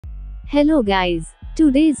Hello guys.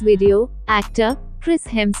 Today's video, actor, Chris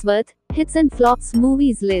Hemsworth, hits and flops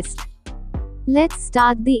movies list. Let's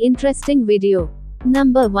start the interesting video.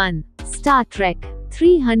 Number 1. Star Trek.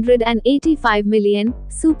 385 million,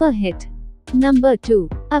 super hit. Number 2.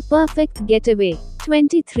 A Perfect Getaway.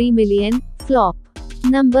 23 million, flop.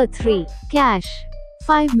 Number 3. Cash.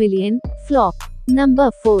 5 million, flop.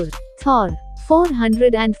 Number 4. Thor.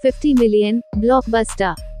 450 million,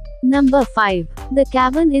 blockbuster. Number 5. The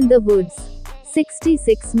Cabin in the Woods.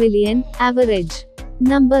 66 million, average.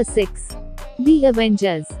 Number 6. The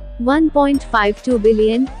Avengers. 1.52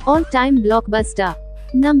 billion, all-time blockbuster.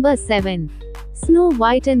 Number 7. Snow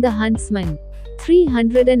White and the Huntsman.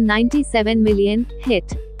 397 million,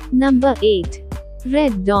 hit. Number 8.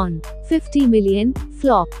 Red Dawn. 50 million,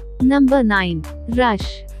 flop. Number 9.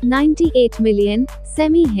 Rush. 98 million,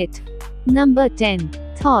 semi-hit. Number 10.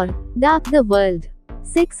 Thor. Dark the World.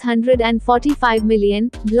 645 million,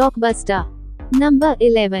 blockbuster. Number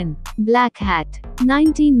 11. Black Hat.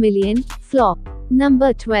 19 million, flop.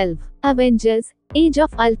 Number 12. Avengers, Age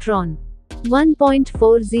of Ultron.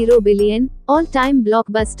 1.40 billion, all-time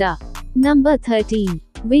blockbuster. Number 13.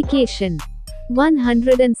 Vacation.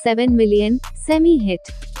 107 million, semi-hit.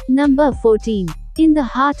 Number 14. In the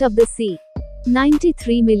Heart of the Sea.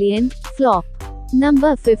 93 million, flop.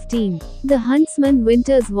 Number 15. The Huntsman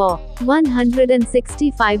Winter's War.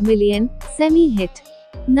 165 million, semi-hit.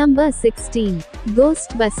 Number 16.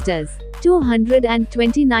 Ghostbusters.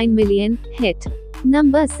 229 million, hit.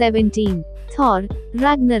 Number 17. Thor,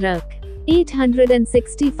 Ragnarok.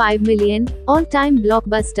 865 million, all-time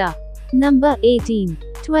blockbuster. Number 18.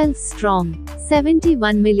 12 Strong.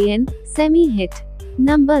 71 million, semi-hit.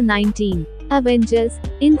 Number 19. Avengers,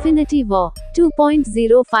 Infinity War.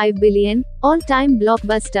 2.05 billion, all-time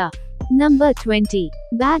blockbuster. Number 20.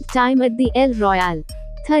 Bad Time at the El Royale.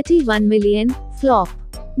 31 million, flop.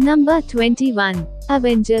 Number 21.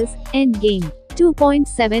 Avengers, Endgame.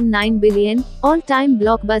 2.79 billion, all-time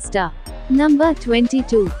blockbuster. Number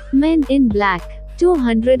 22. Men in Black.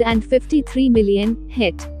 253 million,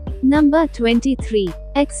 hit. Number 23.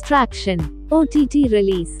 Extraction. OTT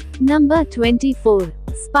release. Number 24.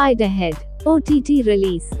 Spiderhead. OTT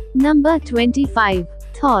release. Number 25.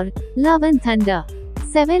 Thor, Love and Thunder.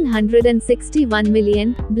 761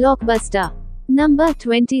 million, blockbuster. Number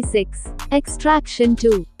 26. Extraction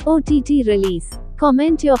 2. OTT release.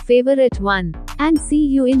 Comment your favorite one. And see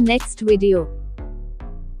you in next video.